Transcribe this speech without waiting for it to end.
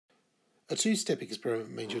A two-step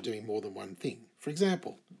experiment means you're doing more than one thing. For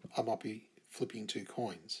example, I might be flipping 2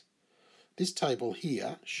 coins. This table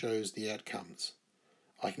here shows the outcomes.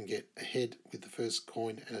 I can get a head with the first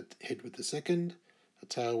coin and a head with the second, a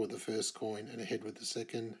tail with the first coin and a head with the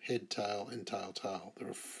second, head, tail, and tail, tail. There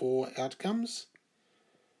are 4 outcomes,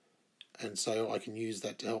 and so I can use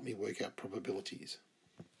that to help me work out probabilities.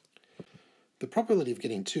 The probability of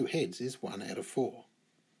getting 2 heads is 1 out of 4,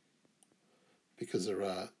 because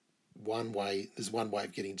there's one way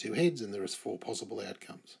of getting 2 heads and there is 4 possible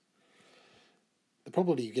outcomes. The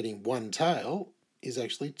probability of getting 1 tail is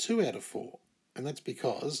actually 2 out of 4, and that's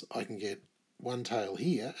because I can get 1 tail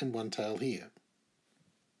here and 1 tail here.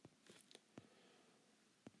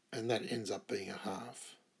 And that ends up being a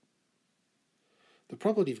half. The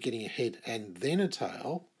probability of getting a head and then a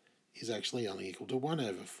tail is actually only equal to 1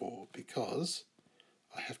 over 4, because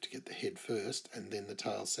I have to get the head first and then the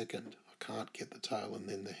tail second. I can't get the tail and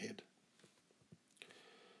then the head.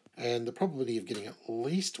 And the probability of getting at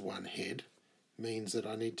least 1 head means that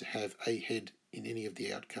I need to have a head in any of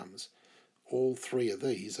the outcomes. All 3 of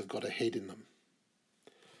these have got a head in them.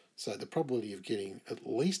 So the probability of getting at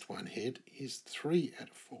least 1 head is 3 out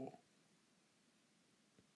of 4.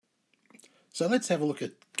 So let's have a look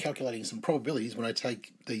at calculating some probabilities when I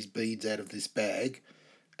take these beads out of this bag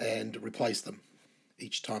and replace them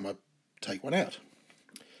each time I take one out.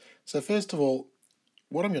 So first of all,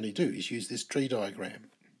 what I'm going to do is use this tree diagram.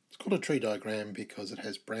 It's called a tree diagram because it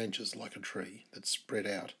has branches like a tree that's spread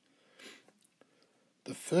out.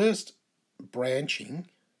 The first branching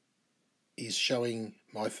is showing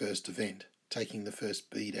my first event, taking the first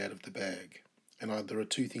bead out of the bag. And there are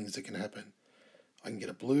 2 things that can happen. I can get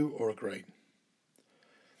a blue or a green.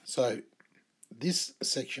 So this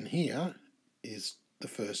section here is the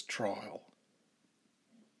first trial,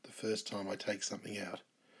 the first time I take something out,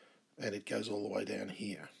 and it goes all the way down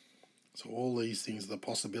here. So all these things are the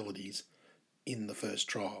possibilities in the first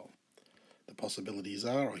trial. The possibilities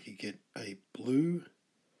are I could get a blue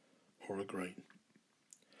or a green.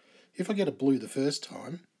 If I get a blue the first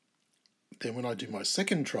time, then when I do my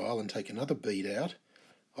second trial and take another bead out,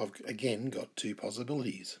 I've again got 2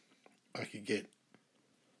 possibilities. I could get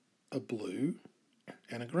a blue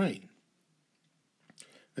and a green.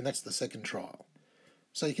 And that's the second trial.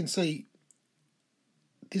 So you can see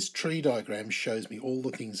this tree diagram shows me all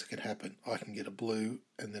the things that can happen. I can get a blue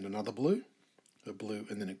and then another blue, a blue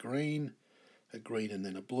and then a green and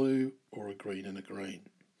then a blue, or a green and a green.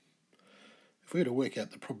 If we were to work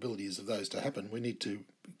out the probabilities of those to happen, we need to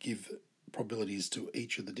give probabilities to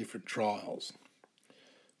each of the different trials.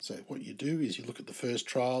 So what you do is you look at the first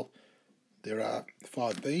trial. There are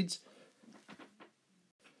 5 beads.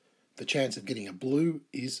 The chance of getting a blue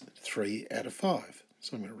is 3 out of 5.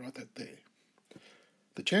 So I'm going to write that there.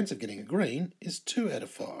 The chance of getting a green is 2 out of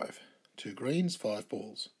 5. 2 greens, 5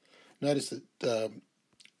 balls. Notice that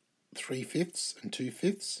 3/5 and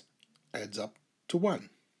 2/5 adds up to 1,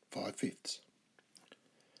 5/5.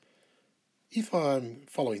 If I'm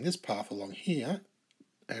following this path along here,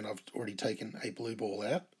 and I've already taken a blue ball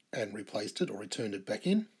out and replaced it or returned it back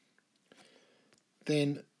in,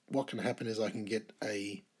 then what can happen is I can get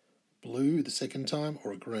a blue the second time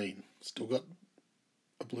or a green. Still got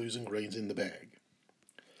a blues and greens in the bag.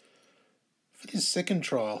 For this second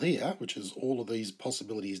trial here, which is all of these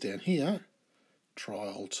possibilities down here,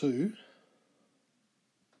 trial 2,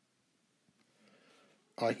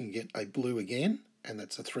 I can get a blue again, and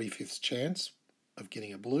that's a 3/5 chance of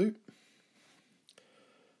getting a blue,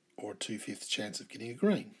 or a 2/5 chance of getting a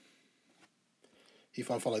green.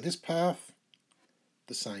 If I follow this path,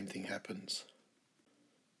 the same thing happens.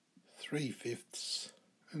 3/5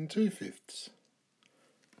 and 2/5.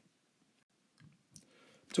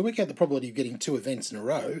 To work out the probability of getting 2 events in a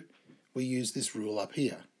row, we use this rule up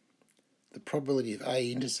here. The probability of A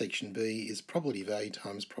intersection B is probability of A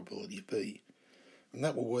times probability of B. And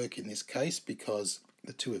that will work in this case because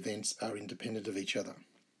the 2 events are independent of each other.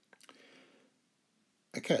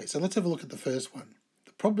 Okay, so let's have a look at the first one.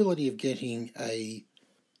 The probability of getting a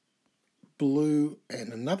blue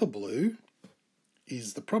and another blue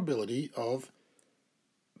is the probability of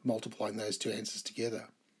multiplying those 2 answers together.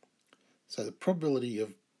 So the probability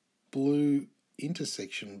of blue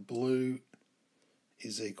intersection blue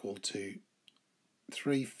is equal to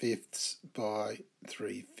 3/5 by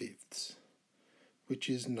 3/5, which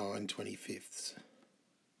is 9/25.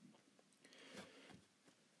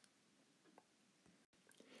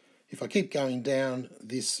 If I keep going down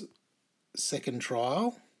this second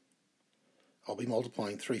trial, I'll be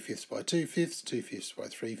multiplying 3/5 by 2/5, 2/5 by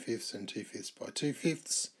 3/5, and 2/5 by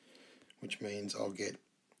 2/5, which means I'll get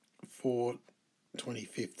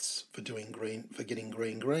 4/25 for getting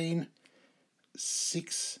green, green,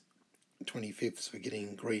 6/25 for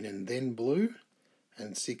getting green and then blue,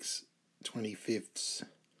 and 6/25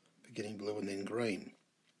 for getting blue and then green.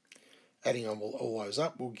 Adding on all those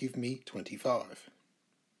up will give me 25/25.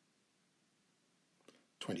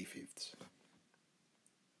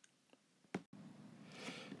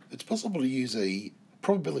 It's possible to use a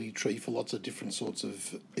probability tree for lots of different sorts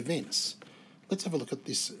of events. Let's have a look at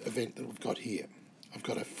this event that we've got here. I've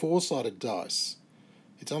got a 4-sided dice.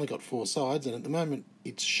 It's only got 4 sides, and at the moment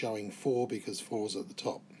it's showing 4 because 4's at the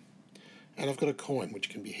top. And I've got a coin, which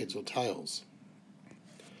can be heads or tails.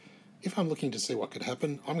 If I'm looking to see what could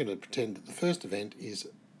happen, I'm going to pretend that the first event is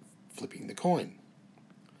flipping the coin.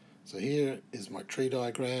 So here is my tree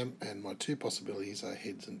diagram, and my 2 possibilities are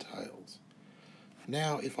heads and tails.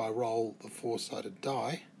 Now if I roll the 4-sided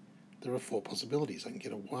die, there are 4 possibilities. I can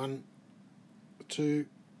get a 1, 2,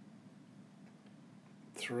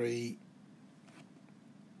 3,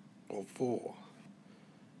 or 4.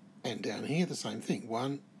 And down here the same thing,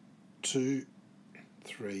 1, 2,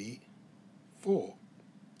 3, 4.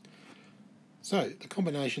 So the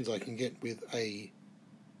combinations I can get with a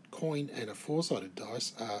coin and a 4-sided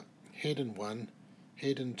dice are head and 1,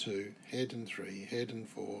 head and 2, head and 3, head and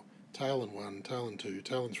 4, tail and 1, tail and 2,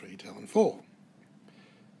 tail and 3, tail and 4.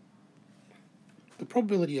 The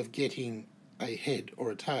probability of getting a head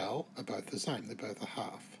or a tail are both the same, they're both a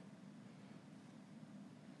half.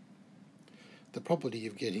 The probability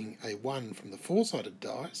of getting a 1 from the 4-sided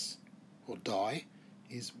dice, or die,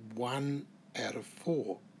 is 1 out of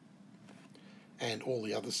 4. And all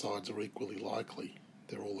the other sides are equally likely,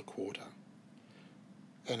 they're all a quarter.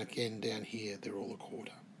 And again down here, they're all a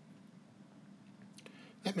quarter.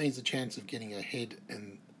 That means the chance of getting a head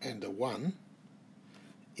and a 1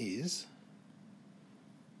 is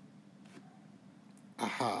a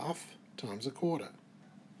half times a quarter.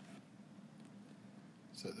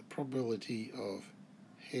 So the probability of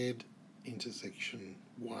head intersection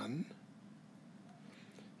 1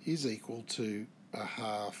 is equal to a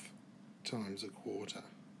half times a quarter,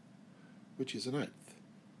 which is an 1/8.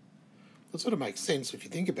 That sort of makes sense if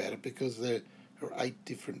you think about it, because there are 8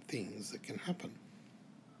 different things that can happen.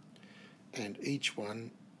 And each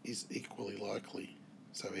one is equally likely.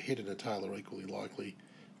 So a head and a tail are equally likely.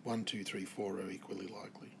 1, 2, 3, 4 are equally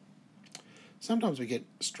likely. Sometimes we get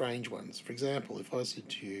strange ones. For example, if I said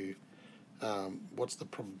to you, what's the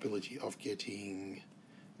probability of getting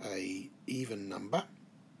a even number,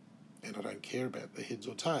 and I don't care about the heads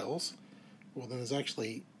or tails, well then there's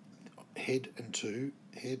actually head and 2,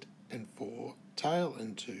 head and 4, tail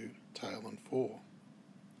and 2, tail and 4.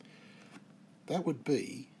 That would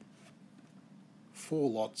be 4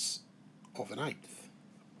 lots of an 1/8,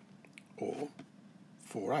 or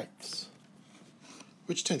 4/8,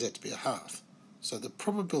 which turns out to be a half. So the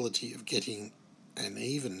probability of getting an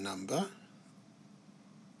even number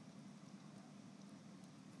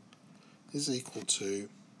is equal to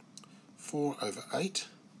 4/8,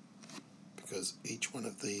 because each one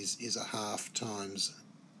of these is a half times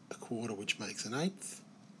a quarter, which makes an 1/8,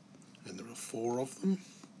 and there are 4 of them,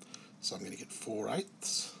 so I'm going to get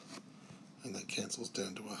 4/8, and that cancels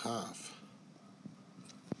down to a half.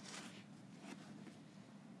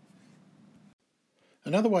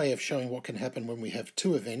 Another way of showing what can happen when we have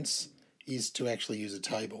 2 events is to actually use a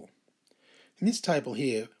table. In this table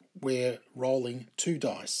here, we're rolling 2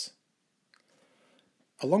 dice.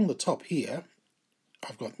 Along the top here,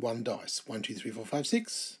 I've got 1 dice, 1, 2, 3, 4, 5,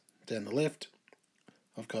 6. Down the left,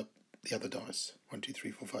 I've got the other dice, 1, 2,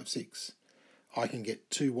 3, 4, 5, 6. I can get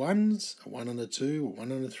 2 1s, a 1 and a 2, a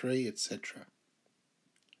 1 and a 3, etc.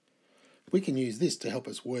 We can use this to help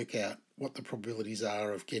us work out what the probabilities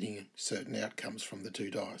are of getting certain outcomes from the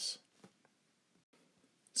 2 dice.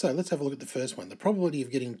 So let's have a look at the first one, the probability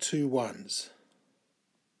of getting 2 1s.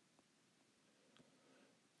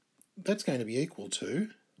 That's going to be equal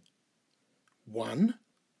to 1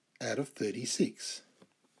 out of 36.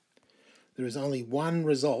 There is only one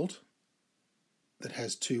result that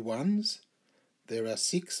has 2 1s. There are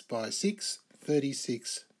 6 by 6,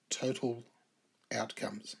 36 total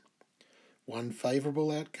outcomes. 1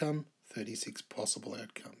 favourable outcome, 36 possible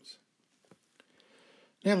outcomes.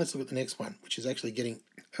 Now let's look at the next one, which is actually getting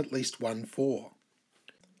at least 1 4.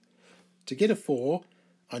 To get a 4,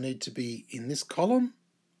 I need to be in this column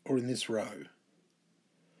or in this row.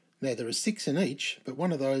 Now there are 6 in each, but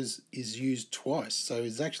one of those is used twice, so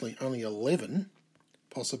it's actually only 11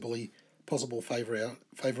 possible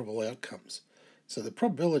favourable outcomes. So the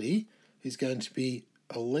probability is going to be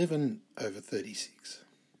 11 over 36.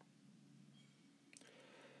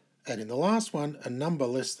 And in the last one, a number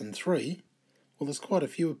less than 3, well, there's quite a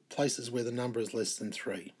few places where the number is less than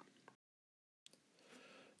 3.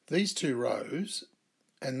 These two rows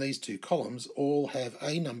and these two columns all have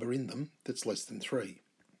a number in them that's less than 3.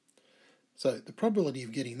 So the probability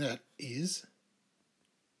of getting that is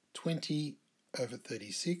 20 over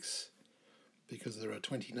 36, because there are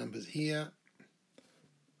 20 numbers here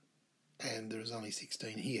and there is only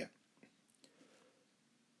 16 here.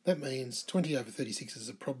 That means 20 over 36 is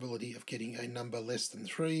a probability of getting a number less than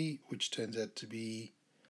 3, which turns out to be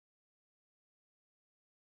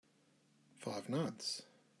 5/9.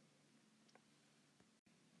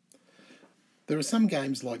 There are some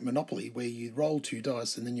games like Monopoly where you roll 2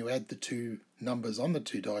 dice and then you add the 2 numbers on the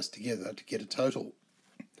 2 dice together to get a total.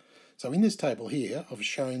 So in this table here, I've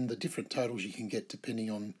shown the different totals you can get depending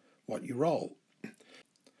on what you roll.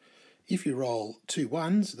 If you roll 2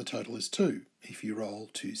 1s, the total is 2. If you roll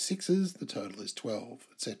 2 6s, the total is 12,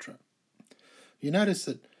 etc. You notice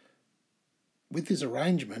that with this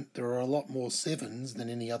arrangement, there are a lot more 7s than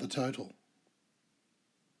any other total.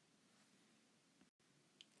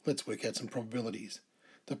 Let's work out some probabilities.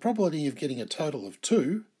 The probability of getting a total of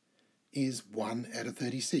 2 is 1 out of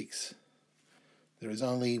 36. There is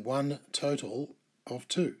only one total of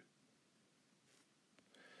 2.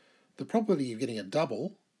 The probability of getting a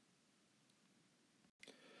double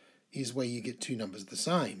is where you get 2 numbers the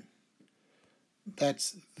same.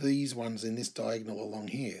 That's these ones in this diagonal along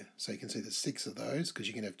here. So you can see there's 6 of those, because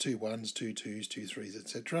you can have 2 1s, 2 2s, 2 3s,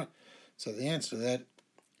 etc. So the answer to that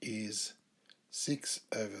is 6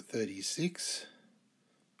 over 36,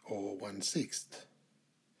 or 1/6.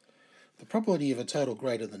 The probability of a total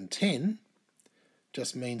greater than 10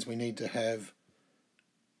 just means we need to have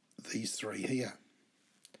these 3 here,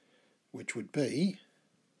 which would be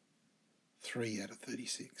 3 out of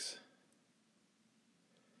 36,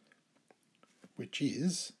 which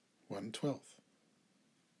is 1/12.